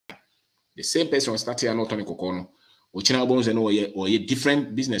The same person started an autonomy cocoa. Ochina bones and or a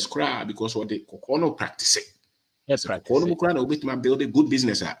different business cry because what the cocoa practice it. Yes, cocoa crowd with my build a good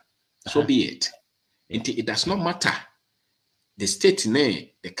business. So be it. It does not matter. The state name,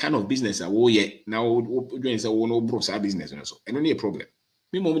 the kind of business now doing so no bros our business and so and only a problem.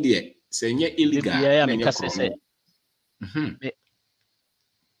 Me mom dear say illegal. Yeah,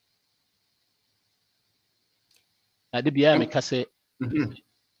 I did be a case.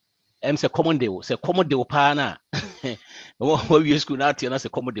 Say common deal pana. What we school out here, say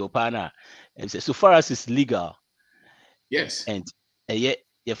common deal pana. And say so far as it's legal. Yes. And yet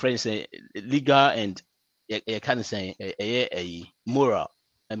your friends say legal and you can say a moral.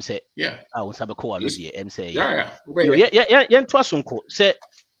 I'm say I want to call it. I'm say yeah. Say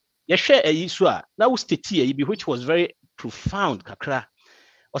you share a issue now state which was very profound. Kakra.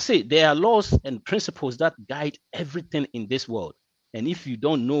 Or say there are laws and principles that guide everything in this world. And if you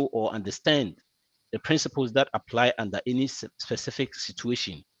don't know or understand the principles that apply under any specific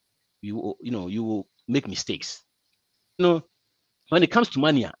situation, you will make mistakes. When it comes to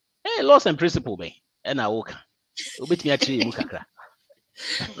money, laws and principles, and I walk.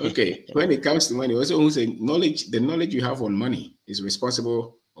 Okay, when it comes to money, also say the knowledge you have on money is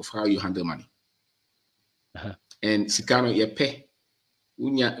responsible of how you handle money. And sikano ye pay.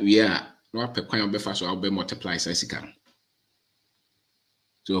 Unya we are no pe kwan obefa so obe multiply say sika.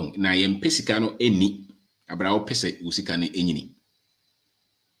 So na ye mpe sika no eni abra wo pese usika no enyini.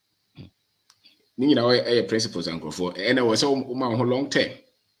 Ni nyina we principles and go for and we say long term.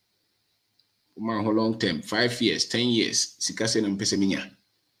 Long term 5 years 10 years sika se no mpese minya.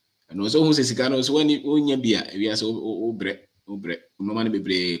 And also who say sika no so when unya bia we are so obre no man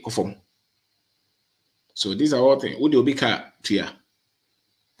bebre kofom. So these are all things we dey obi ka tua.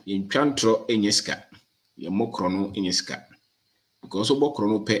 In chantro enyeska ye mokrono enyeska because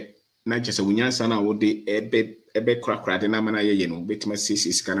obokrono pe na chese wunyansa na wode ebe krakra de na mana ye no betima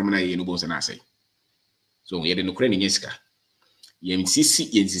sisi sika na mana ye no bonsa na asai so ye de no kra enyeska ye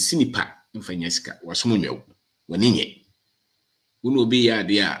nsisi nipa mfa enyeska wasomo nwew waninye unu obi ya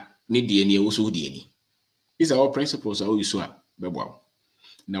de a ne de ni ewoso de ni. These are all principles how you so bebo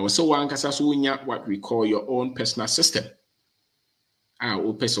now so wan kasa so nya what we call your own personal system.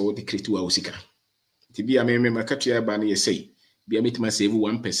 O person what the create wa usika. Ti bia me makatua ba na ye say bia metima save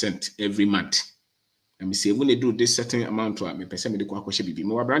 1% every month. Na me save na do this certain amount to me person me de kwa kwahye bibi.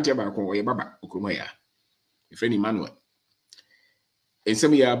 Me wa branch ba ko oye baba okroma ya. E friend Emmanuel. In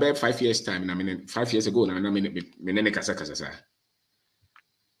some year about 5 years time na me 5 years ago na me ne kasa sa.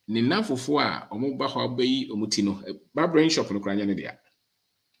 Ni nafofo a omo ba ho abayi omuti no ba branch shop no kranya ne dia.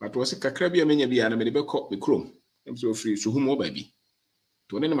 But was kakra bia menya bia na me de be ko be krom. Em so free so humo ba bi.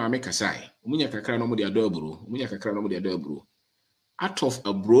 To ne ma make asai omunya kakra no mo de adobro out of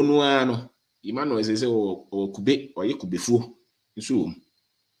abro no ano Emmanuel say o kube oye kubefuo nso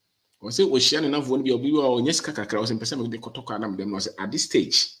o say o hia ne nafo no bia obi wa onye sika kakra o say pese me de kotoka na dem no say at this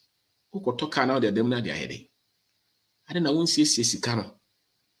stage o kotoka na de dem na de ahede ade na won siesie sika no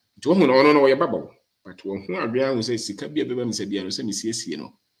to ho no oye baba but won hu adwan ho say sika bia beba me say bia no say me siesie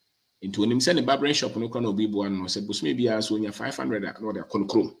no into onim say ne barbering shop no kwa no obi bo no say bosome bia so nya 500 no de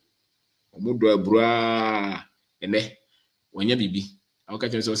konkrom omodo abura ene wonya bibi awka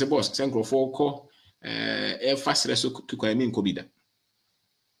tell say boss senkrofo ko fast reso tukwa mi nkobida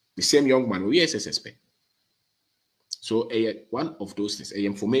the same young man we SSP. So one of those things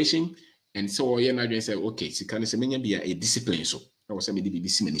information and so you na say okay sika no say menya bia a discipline so na wo say me di bibi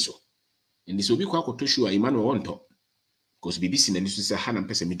simani so and this obi kwa koto Emmanuel wonto because bibi sinani so say ha na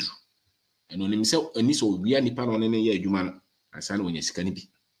mpese midru. And on himself, and this will be any pan on any year, human and son when you can be.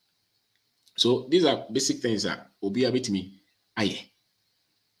 So these are basic things that will be a bit me. Aye,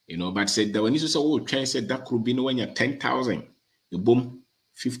 but said that when you say, try said that could be no when you're 10,000, the boom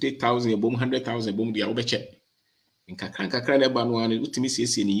 50,000, a boom 100,000, boom the over check. In Kakranka Crane Banwan, ultimately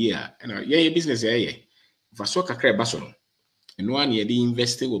in a year, and yeah, business, if I saw Kakra Basson, and 1 year the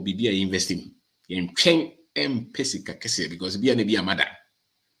investor will be investing in chain and Pesica Cassia because be a mother.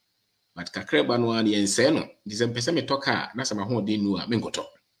 But kakreba no an yense no disempese me toka na sama ho den nu a mengoto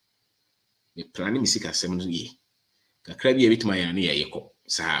me plan me sika sem no ye kakra bi ebitima ya na ye yeko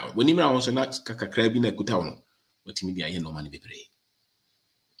sa woni mra ho so na kakra bi na kuta wono otimi dia ye no man bebre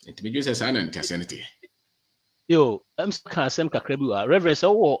entimi ju se sa na ntasenete yo ka sem kakra bi wa reverence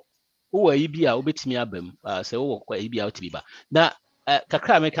wo yi bi a obetimi abam se wo kwa yi bi a otimi ba na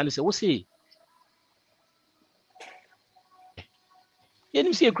kakra me kan se wo se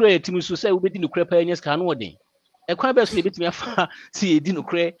yenim se kra etimi so say obedi no kra pa anya ska no odin e kwa be so ne betimi afa se edi no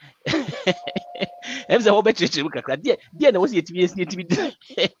kra em se wo be chichi kakra die na wo se etimi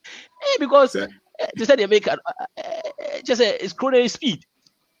because they said they make just it's crazy speed.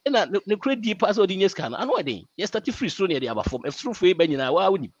 And the credit deep pass or the next can. I know they. Yes, 30 free soon the other form. If through free ben na why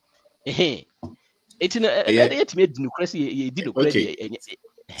would you? It's in it made democracy. You did okay.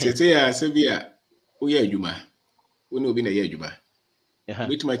 Say Sevilla. Oh yeah, Juma. We know been a year Juma.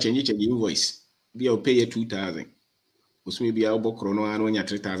 With my change invoice. Be I'll pay you 2,000. Usumi be I'll book chrono and when you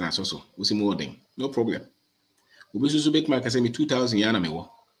 3,000 so. Usi more than no problem. We should make my me 2,000 yana me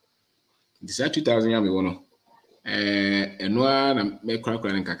wo. This 2,000 yana me wo no. And one make crack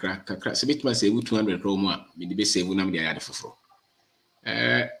and kakra. So bit my save 200 more. Me the best save na me the other for.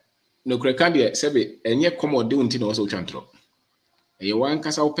 No crack sebe and yet come or do until also chantro. You want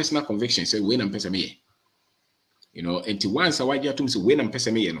cast our personal conviction say when I'm person me. You know, and once I want you to say when I'm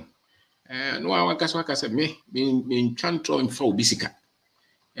person me, you know. No, I want cast work as me chantro and for bisika.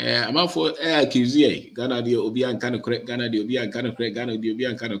 I'm out for QZ. Ghana the Obian kind of correct, Ghana the Obian kind of correct, Ghana the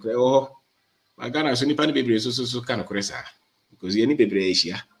Obian kind of correct. Oh, my Ghana so nipa baby so kind of correct, because any baby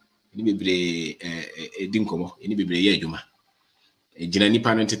Asia, any baby dinkomo, any baby ye juma. Jina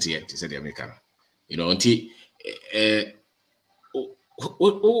nipa no tete te say the American. You know, until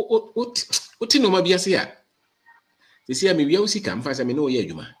what no ma biase a. They say me we usika mfa say me no ye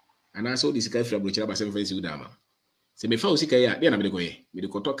juma. And I saw this guy from Brochira ba 7 friends with am. Se me fa usika ya dey na me dey go ye. Me dey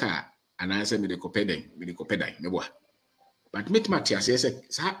koto car and I say me dey kopeden, me boa. But me tmati ase say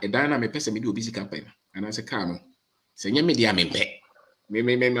sa edan na me pese me dey obi sika pen. And I say car no. Se nya me dey amempe.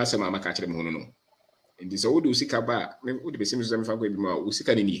 Me ase ma ka kire me hono no. Ndi so wo dey usika ba, me wo dey be me so me fa go bi ma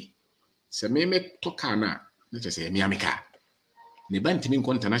usika ni ni. Se me to car na, na che say me ameka. Ne ba ntimi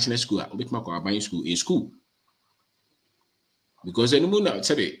nko international school a obetuma kwa ban school. Because any moon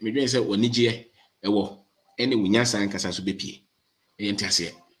said me dwen say onigye ewo ene wunyansa nkasa so bepie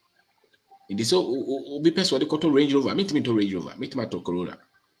entiase ndi so obi person de koto Range Rover me to Range Rover me to Corolla.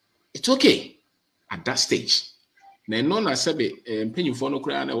 It's okay at that stage na no na sabe mpanyimfo no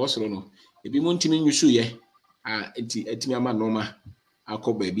kura na wosoro no ebi mo ntimi nyusu ye etimi ama normal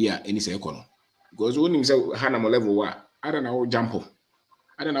akoba bia eni se ekono because wonim say hana mo level wa ada na wo jump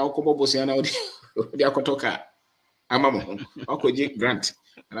ada na wo kobo bosia na wo de akotoka amamo akoji grant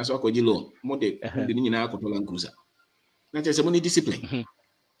and so akoji loan mo de nyina akoto Land Cruiser na che se mo ni discipline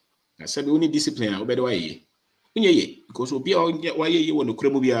na sabe we need discipline a obede wa ye unye ye because obi wa ye wo no kura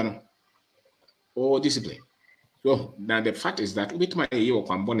mu bia no or discipline. So now the fact is that with my ye wo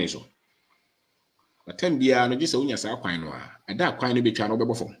kwambone so but time bia no gise unya sa kwan no a ada kwan no betwa no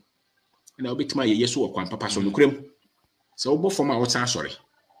bebofo na obetima ye yeso wo kwan papa so no kuram so obofo ma wo san sorry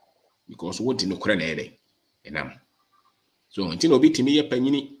because what no kura na ede enam. So until obitimi ye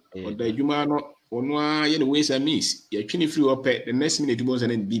panyini oda adwuma no ono a ye no ways and means ye twini free up the next minute bonza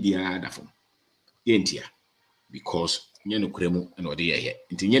na bibia adafo ye ntia because nye no kuramu na ode ye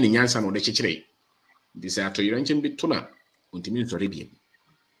nti nye ne nyansa na ode kekere this ato yiranche bi tuna untimi nsore bi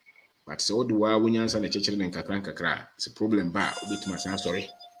but so do wa wunyansa na kekere na nkakra it's a problem ba obitima san sorry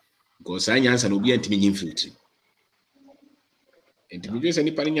because anyansa na obi antimi nyimfiltri enti bi se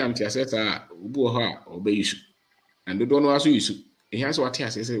ni pani nyamti aseta obu ho a obeyisu and do no aso yisu e has what he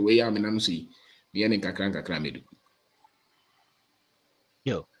say we ya menam so yi me ne nkakra medu.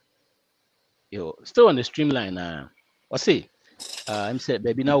 Yo still on the streamline I say I'm said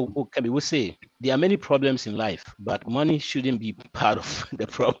baby now can we say there are many problems in life but money shouldn't be part of the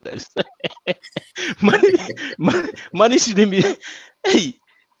problems. money shouldn't be hey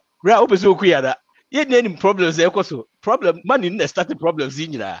bra open so kuya you need any problems problem money not start problems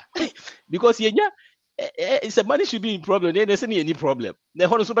in because it's a money should be in problem there's any problem the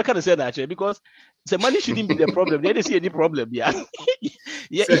whole super can say that because the money shouldn't be the problem they don't see any problem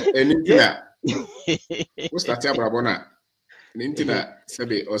what's that brabona Nintina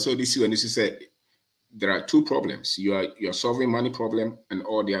sabe also this when you say there are two problems you're solving money problem and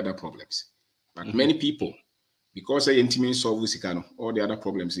all the other problems but many people because they intimate solve sikano all the other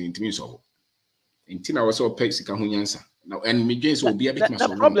problems in intimate solve intina also pay sikahu nyansa now and me gains will be a bit more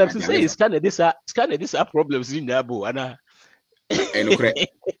solve problems say it's kind of this are problems in there bo ana and correct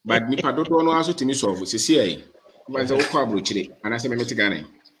but nipa dodo no aso timi solve se sei man say okwa brochire ana say me metigane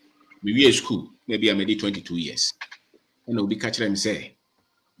me we school maybe I made 22 years and obi catch them say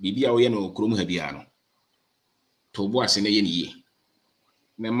bibia wo ye no krom ha bia no to bo ase na ye niye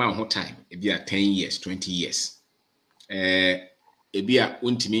na ma ho time e bia 10 years 20 years e bia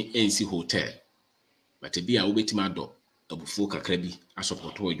ontimi ensi hotel but e bia wo betima do abufuo kakra bi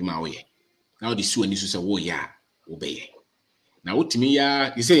asopoto adwuma wo ye na wo de su ani so se wo ya wo be ye na wotimi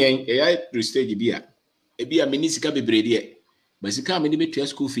ya you say ya prestige bia e bia menisika bebre de basika me de betua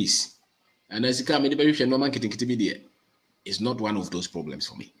school fees and asika me de be hwehwe no marketing kiti bi de. It's not one of those problems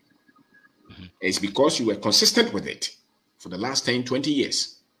for me. It's because you were consistent with it for the last 10, 20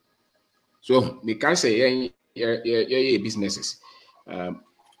 years. So we can say, yeah, businesses.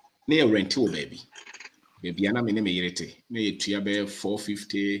 Near rental, baby. Baby, I'm in a minute. Near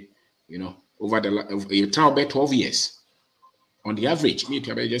 450, you know, over the town about 12 years. On the average, near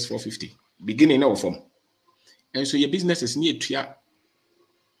to just 450. Beginning of form. And so your business is near to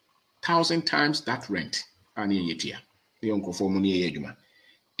 1,000 times that rent. And near to you conform near Yajuma.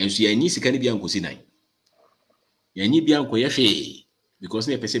 And so you need to be uncle Sinai. You need be uncle Yafe because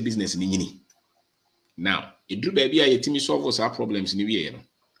near person business in Yini. Now, it do baby, I team solve our problems in the year.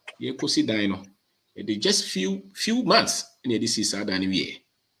 You could see dino. It is just few months in this is sad anyway.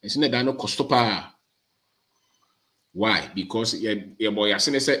 And so that no cost. Why? Because your boy has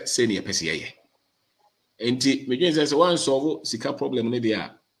say near PCA. And the says one solve sika problem in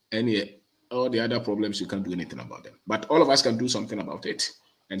there, and all the other problems you can't do anything about them. But all of us can do something about it.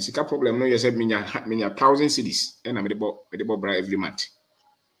 And sika problem no you said me 1,000 cities and I'm able bribe every month.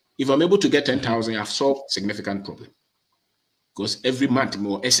 If I'm able to get 10,000, I've solved significant problem. Because every month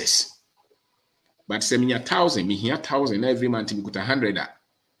more SS. But say me 1,000, me here 1,000 every month me got 100.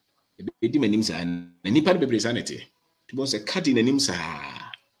 Edi manim sa na nipa be sanity. To bo say card in anim sa.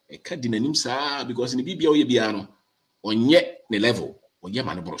 E card in anim sa because ni bibia oye bia no onye ne level, onye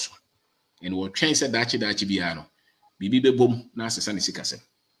ma no broso. And what train said dachi bia no. Bibi be bom na asesa ne sikasem.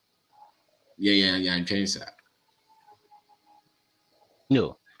 Yeah, train sa.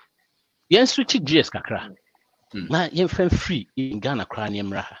 No. Yen switch gears kakra. Na yen fen free in Ghana kra ne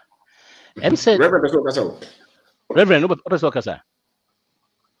mra ha. Em said Reverend no person kasa.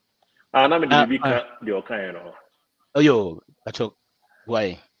 Na me dey bika the okan no. Oyo, acho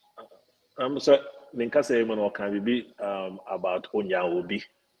why? So me nka say mo no okan bibi about onya obi.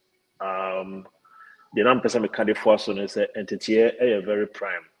 The nam person me ka dey for so no say entity e very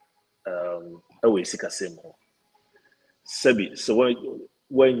prime we sikasem ho. Sebi so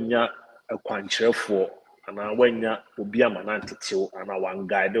when ya akwankyerefo ana when ya obi amana ntetew ana one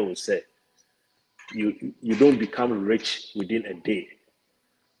guide will say you don't become rich within a day.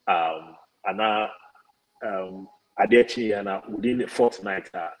 Adechi and within a fortnight,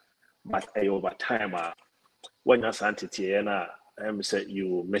 but over time, when you're entity and say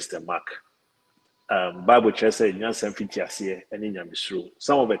you missed the mark. Bible says some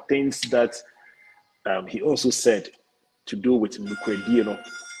of the things that he also said to do with Mukwedi,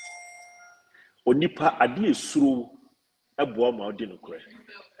 Onipa adi suru eboa ma odi nokre.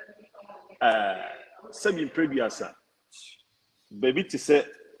 Sebi previous baby to say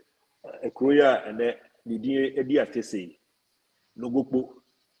ekroya ene didi edi atese no gokpo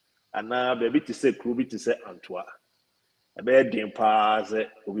ana baby to say krobi to say antwa ebe den pa say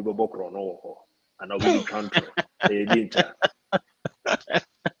obi bobokro no wo ho ana obi country e di nta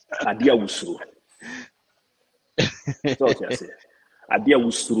adi awusuru so I say adi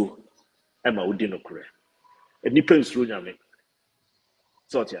awusuru ema odi nokre enipa nsuru nyame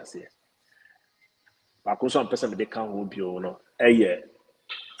so I say Bakoso person me kan ho bio no eye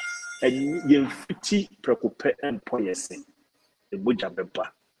yen fiti prekope empoyese e boja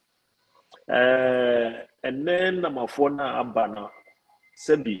beba and then namafo na abana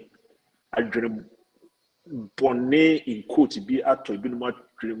sebi adwere bonne in quote bi ato bi no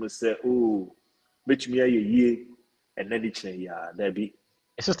adwere say oh betumi ayeye and then it ya there be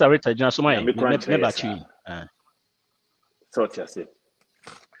sister Rita John so my never chi so I say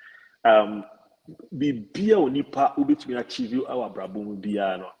bibia onipa ubetumi achieve our brabum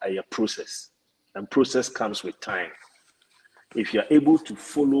bia no a process, and process comes with time. If you are able to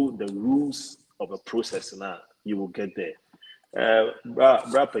follow the rules of a process now, you will get there.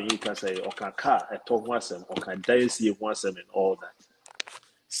 Bra you can say okaka eto ho asem okadaisi ho asem and all that.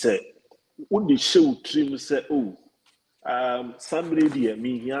 Say when the show trim say oh somebody there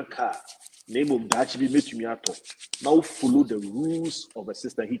me here car name of that be met me ato. Now follow the rules of a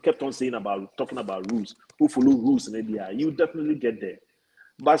system. He kept on saying talking about rules. Who follow rules in India, you definitely get there.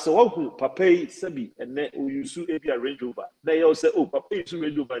 But so who papa sebi and then you sue a Range Rover. They all say, oh, papa you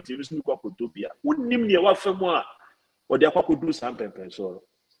Range Rover to use new Quacotopia. Wouldn't name me what for more or they are do something so.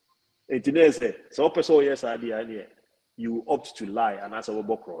 It say so person yes idea you opt to lie and answer a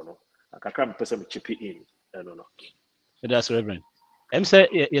bokrono. I can't person chip it in. I don't know. That's Reverend.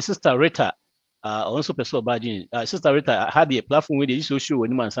 Say your sister Rita also person badging. Sister Rita had a platform where they used to show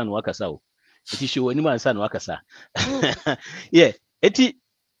any man son wakasa. It is show any man son wakasa. Yeah, it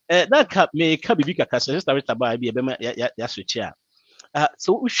that cap may be kaka sister Rita by be a bema ya switch.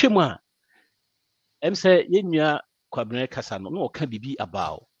 So Ushima say yenya kwabne kasa no can be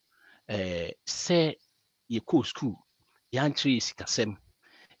about say ye cool school yan tree sikasem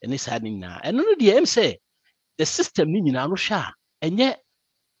and this happening now. And no, the M say the system ni nyina no sha, and yet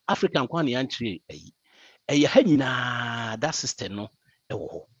African kwani antri eh ha nyina that system no e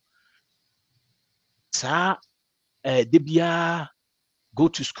wo. Sa debia go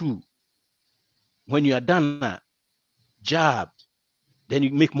to school. When you are done job, then you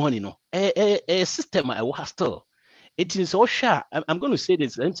make money, no. A system I will have still. It is all sure. I'm going to say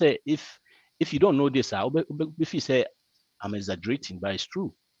this and say if you don't know this, if you say I'm exaggerating, but it's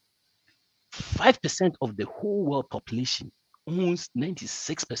true. 5% of the whole world population owns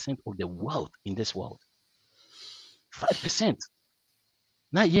 96% of the wealth in this world. 5%.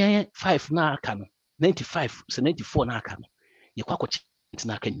 Now, yeah, 5 now can 95, so 94 now can. You quite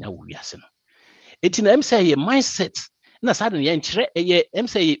na can now we are saying. It's in MCA mindset. Na suddenly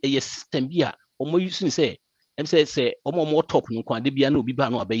MCA a system bia omo using say MCA say omo more top no kwa de bia na obi ba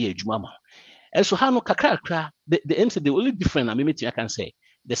no abaye adwuma ma. And so how no kakra the MCA the only different I can say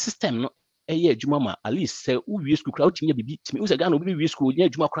the system no adwuma ma at least say we school crowd timi bibi timi say Ghana obi school nya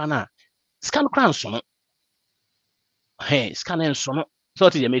adwuma kra na scan kra so no. Hey, scan en so no. So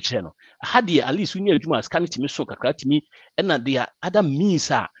what you make sure no. Had at least we nya adwuma scan timi so kakra timi and there other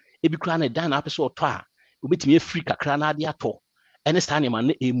means ebi kra na dan episode to a obetimi free kakra na ade ato and stand man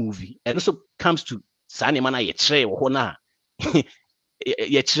na a movie and also comes to stand man na ye kire wo ho na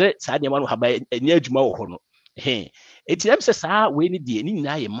ye kire stand man ha ba nya adwuma wo ho no eti am say saa we ni de ni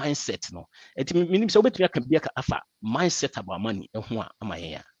na ye mindset no eti minim say obetimi aka bia ka afa mindset about money ho a ama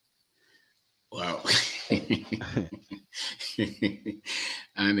ye ya wow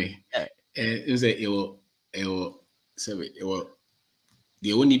ane say ewo say ewo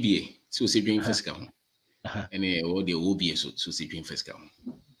the only be so say doing physical and all the OB so say doing physical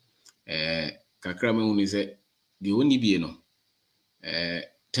kakra me hu say the only be no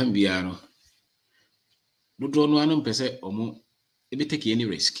tambia no do no anu pese omo e be take any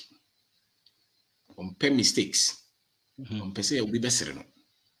risk on pay mistakes on pese e obi besere no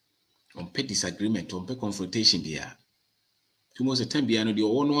on pay disagreement on pay confrontation dia tumo say tambia no the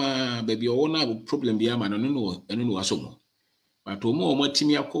ono a baby ono problem bia ma no no aso but omo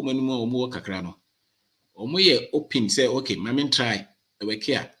timi akoma no omo kakra no omo ye open say okay mama try work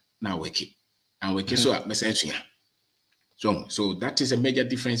here now work it and work so message here so that is a major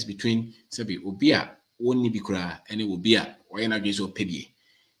difference between sabi obia woni bi kura ene obia oye na dwe so pebie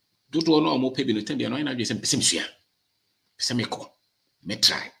dodo no omo pebie no tambia no oye na dwe se pese msua pese meko me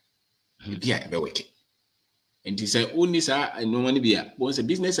try bia be work and this only sa no money bia but say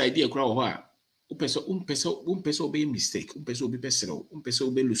business idea kura ho a umpeso be mistake umpeso be pesero umpeso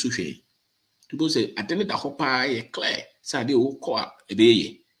be lusuhwe to go say atene da hopa ye clear say dey o ko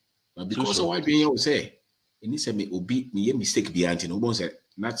ebeye but because of why you say any say me obi me ye mistake bi anti no bo say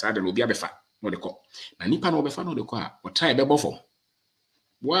na say dey obi abefa no de ko na nipa no obefa no de ko a o try be bofo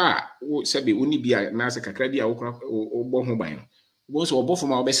wa o say be oni bia na say kakra bia o bo ho ban no bo say obofo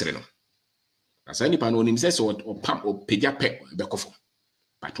ma obesere no na say nipa no onim say o pam o peja pe be kofo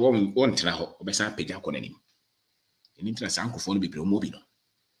but one try ho obesa peja ko nanim eni try sankofo no bebre mo bi no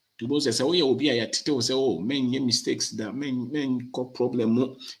to bo say we obi ya tete say oh men mistakes that men ko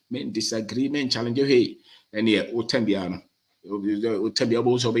problem men disagree men challenge hey and here o tambia no o tambia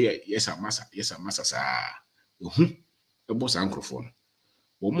bo so be yes massa sa e bo sankofo no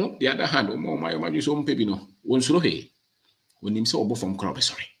omo the other hand omo my so mpe bi no won suro hey onim say obo fom kra be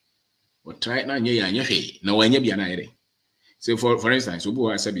sorry o try na anya ya anya hey na wanya bia na yere. So for instance,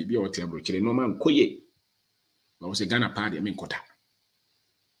 Ubu has said, "Be or table, no man koye." I was a Ghana party, I mean kota.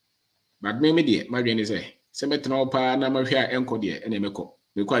 But maybe dear, my granny say, "Semetno pa na mahia enko dear, and emeko.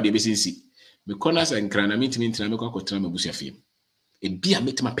 Because the business, because and crana meet me to Nameko Trama Busia film. A beer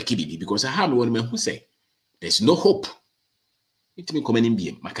met my pekibi because I have one man who say, "There's no hope." It me come in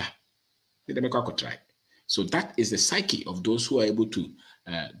being maka. Let me try. So that is the psyche of those who are able to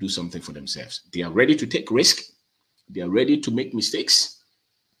do something for themselves. They are ready to take risk. They are ready to make mistakes.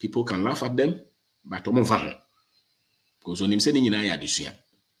 People can laugh at them, but because when him say ni ya disua,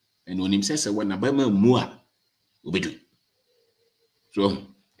 and when him says when abama mua obedu. So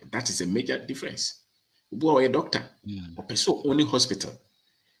that is a major difference. Ubu a doctor, or person only hospital,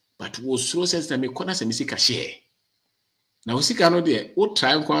 but was so says that me corner se misika share. Now we see no there. What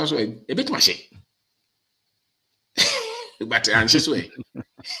try kwa so a bit mache. But anxious way.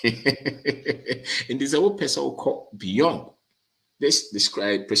 And there's a whole person called beyond this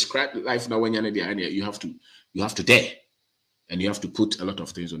prescribed life now when you're behind you have to dare and you have to put a lot of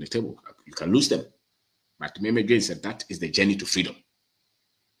things on the table. You can lose them. But Meme Jane said that is the journey to freedom.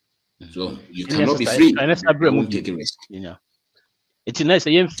 So you cannot be free. Won't take a risk. You know. It's nice.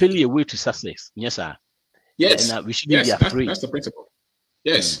 I am fairly a way to success. Yes, sir. Yes. And we should be free. That's the principle.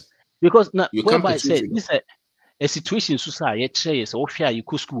 Yes. Because now, whereby I said this a situation society so share you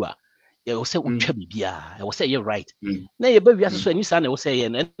school. You will say I will say you're right. Now you baby as so any son will say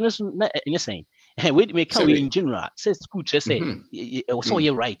and anything. And wait may come in general says school just say so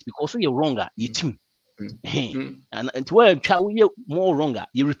you're right because you're wronger you team. And where you more wronger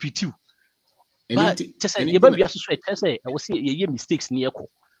you repeat you. But just say you baby as so say I will say you mistakes near ko.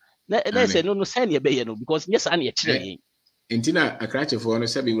 They say no send your baby because yes I need Intina a cratch for no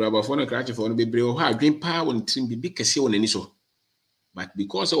sabi rubber for no cratch for no be brave ha dream power on trim be big kese on any so. But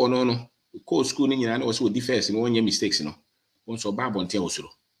because no co school ni nyina na was with defense no one mistakes no. One so bad on tell so.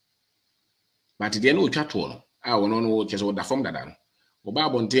 But the no chat no. Ah no just what the form that no. O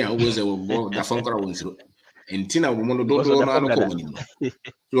bad on tell always the form kra won so. Intina wo no do no ko monim.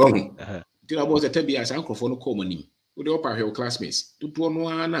 So intina bo se tabi as uncle for no ko monim. Wo de opa hwe classmates. Do no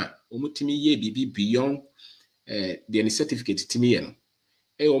ana o mutimi ye bibi beyond the certificate timi ye no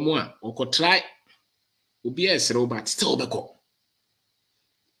e omo a oko try obi esere but still be ko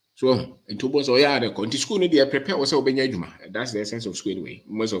so into boss o ya de ko into school no dey prepare we say obenya adwuma. That's the essence of school anyway.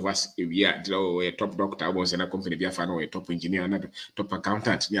 Most of us we are top doctor boss na company bi afa no top engineer na top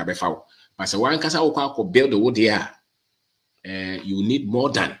accountant ni abefa but say one kasa wo kwa build the wood here you need more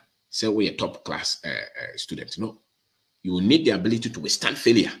than say we a top class student. No, you need the ability to withstand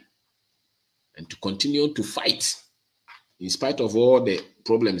failure and to continue to fight in spite of all the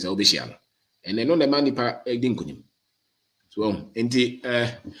problems that will be shared. And then on the money pa edinkunim. So enti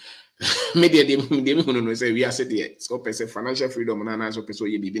media dem say we are said there so person financial freedom na so person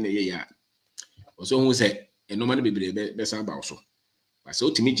ye bibi na ye ya. Also who say e no man be san about so. But so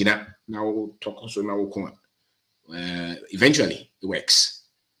timi gina na wo talk so na wo ko eventually it works.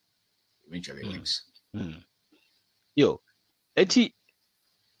 Eventually it works. Yo, enti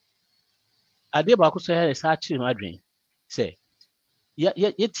ade ba ko so ya research no adwen say ya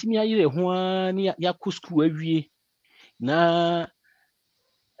timi ayire ho ani ya ko school awie na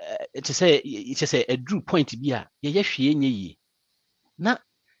it say a drew point bi a ye hwe enye yi na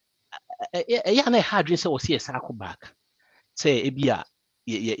ya na hard say o see circle back say e bi a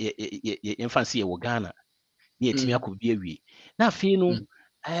ye infancy ye wo Ghana ye timi akobia awie na afi no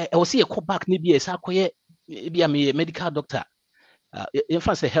e o see call back ne bi e sa koye bi a me medical doctor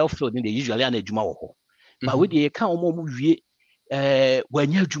infancy health field they usually an adwuma wo ho but we dey kan omo wie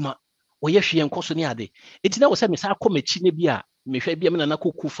wanya adwuma wo ye hwe enkoso ne ade etina wo say me sa komachi ne bi a me hwe bi a me na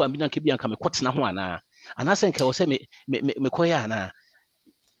kokufa bi na ke bi anka me kotena ho ana sen ka wo say me koya ana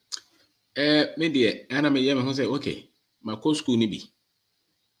me dey ana me ye me ho say okay ma ko school ni bi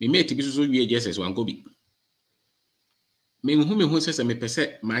me mate bi so wie Jesus wan ko bi me hu say me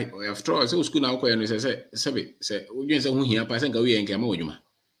pese my after all say school na ko ya no say odwen say hu hia pa say nka we enka ma odwuma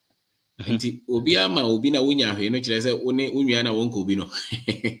nti obi ama obi na wonya hwe no kire say one unua na wonka obi no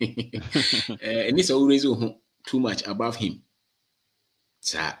any so raise too much above him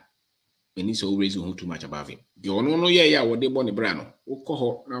sa any so raise too much above him the ono no ye ya wo de bo ne bra no wo ko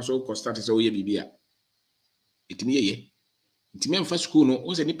ho na so ko start say wo ye bibia itimi ye itimi amfa school no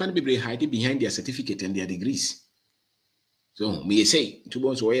wo say nipa ne bebre hide behind their certificate and their degrees. So me say to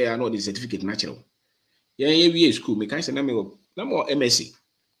bones where I know the certificate natural. Yeah, we school me can say na more MSc.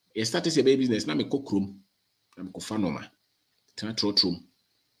 You started a business na me cook room. Na me ko fanoma. Trot room.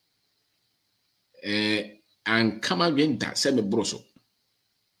 And come again that say me broso.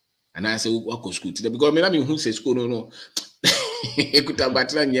 And I say work ko school today because me na me hu say school no. Ekuta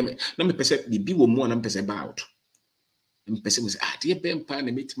batira nyeme. Na me pese bibi wo mu na me pese ba out. Me pese me say dey pempa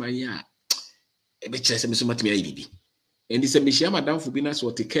na metima ya. E be kire say me so matimi ya bibi. And this is Madam Fubina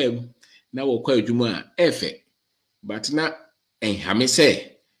so te came na wo kwa adwuma efe but na enhame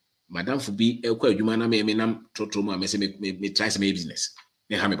say Madam Fubi e kwa adwuma na me nam trotro mu a me say me try some business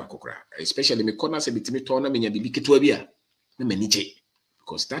na ha me bakokra especially me corner say bitimi to na me nya bibi ketwa bi a na mani che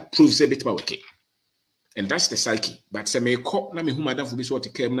because that proves a bit about okay and that's the psyche but say me ko na me hu Madam Fubi so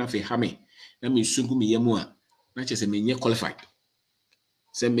te came na fe ha me na me sungu me yamu a na che say me nya qualified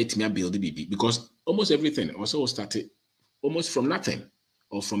say metimi build bibi because almost everything also started almost from nothing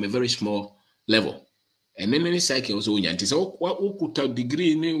or from a very small level. And then any cycle also unyanti. So what could a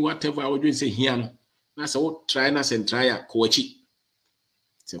degree in whatever I would doing say here. That's all try nas and try a coachy.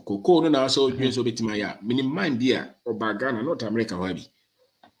 So cocoa no so doing so bit my minimum dear or Bagana, not America hobby.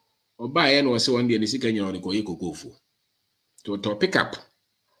 Or buy and was so one day the second year on the go for. To pick up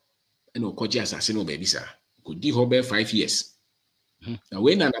and no coach assassin baby sir. Could do hobby 5 years. Now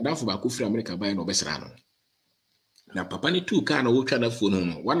when I'm down for Baku America buy no best run. Na papa ni tu ka na wo twa na phone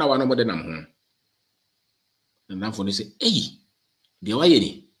no wana wana mo de nam ho na phone say eh de wa ye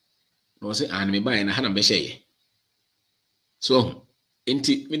ni no say an me buy na ha na be hye so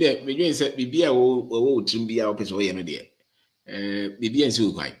Inti me de me dwen say bibia wo trim bia wo pese wo ye no de bibia nsi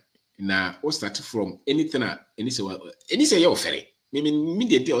wo kwan na we start from anything any say you offer me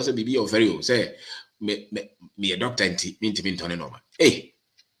de tell say bibia offer you say me a doctor inti me inti me ntone no ma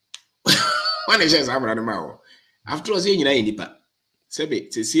one is amra no ma wo after all say nyina ye nipa sebe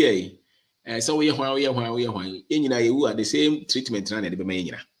se see so we hwan ye nyina ye wu the same treatment na de be ma ye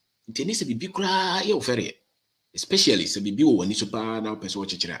nyina inti ni se bibi kura ye offer especially se bibi wo wani so pa na person wo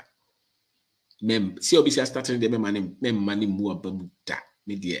chechira mem see obi say starting the mem mu abamu da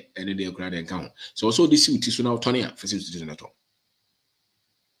me de ene de kura de nka ho so also this uti so na autonomy first uti na to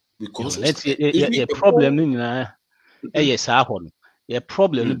because let's the problem ni na yes ho no the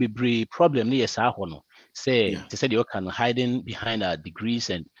problem no be brave problem ni yes ho no say they said you can hiding behind our degrees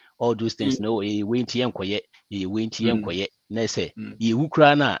and all those things no we nti enkoye na say ye wu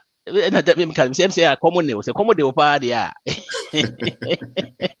kura na na that me can say common ne say common de pa de a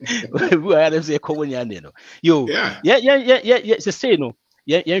we are say common ya ne no yo yeah say no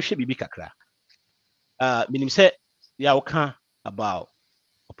yeah hwe bibi kakra minim say ya woka about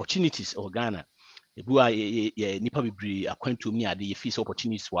opportunities or Ghana ebu a nipa bibiri akwantu mi ade ye face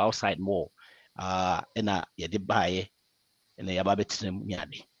opportunities for outside more na ye de baaye na ya ba betrem mi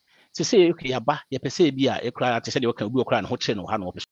ade say okay ya ba ye pese bi a e kra te say de woka obi okra na ho kire no ha no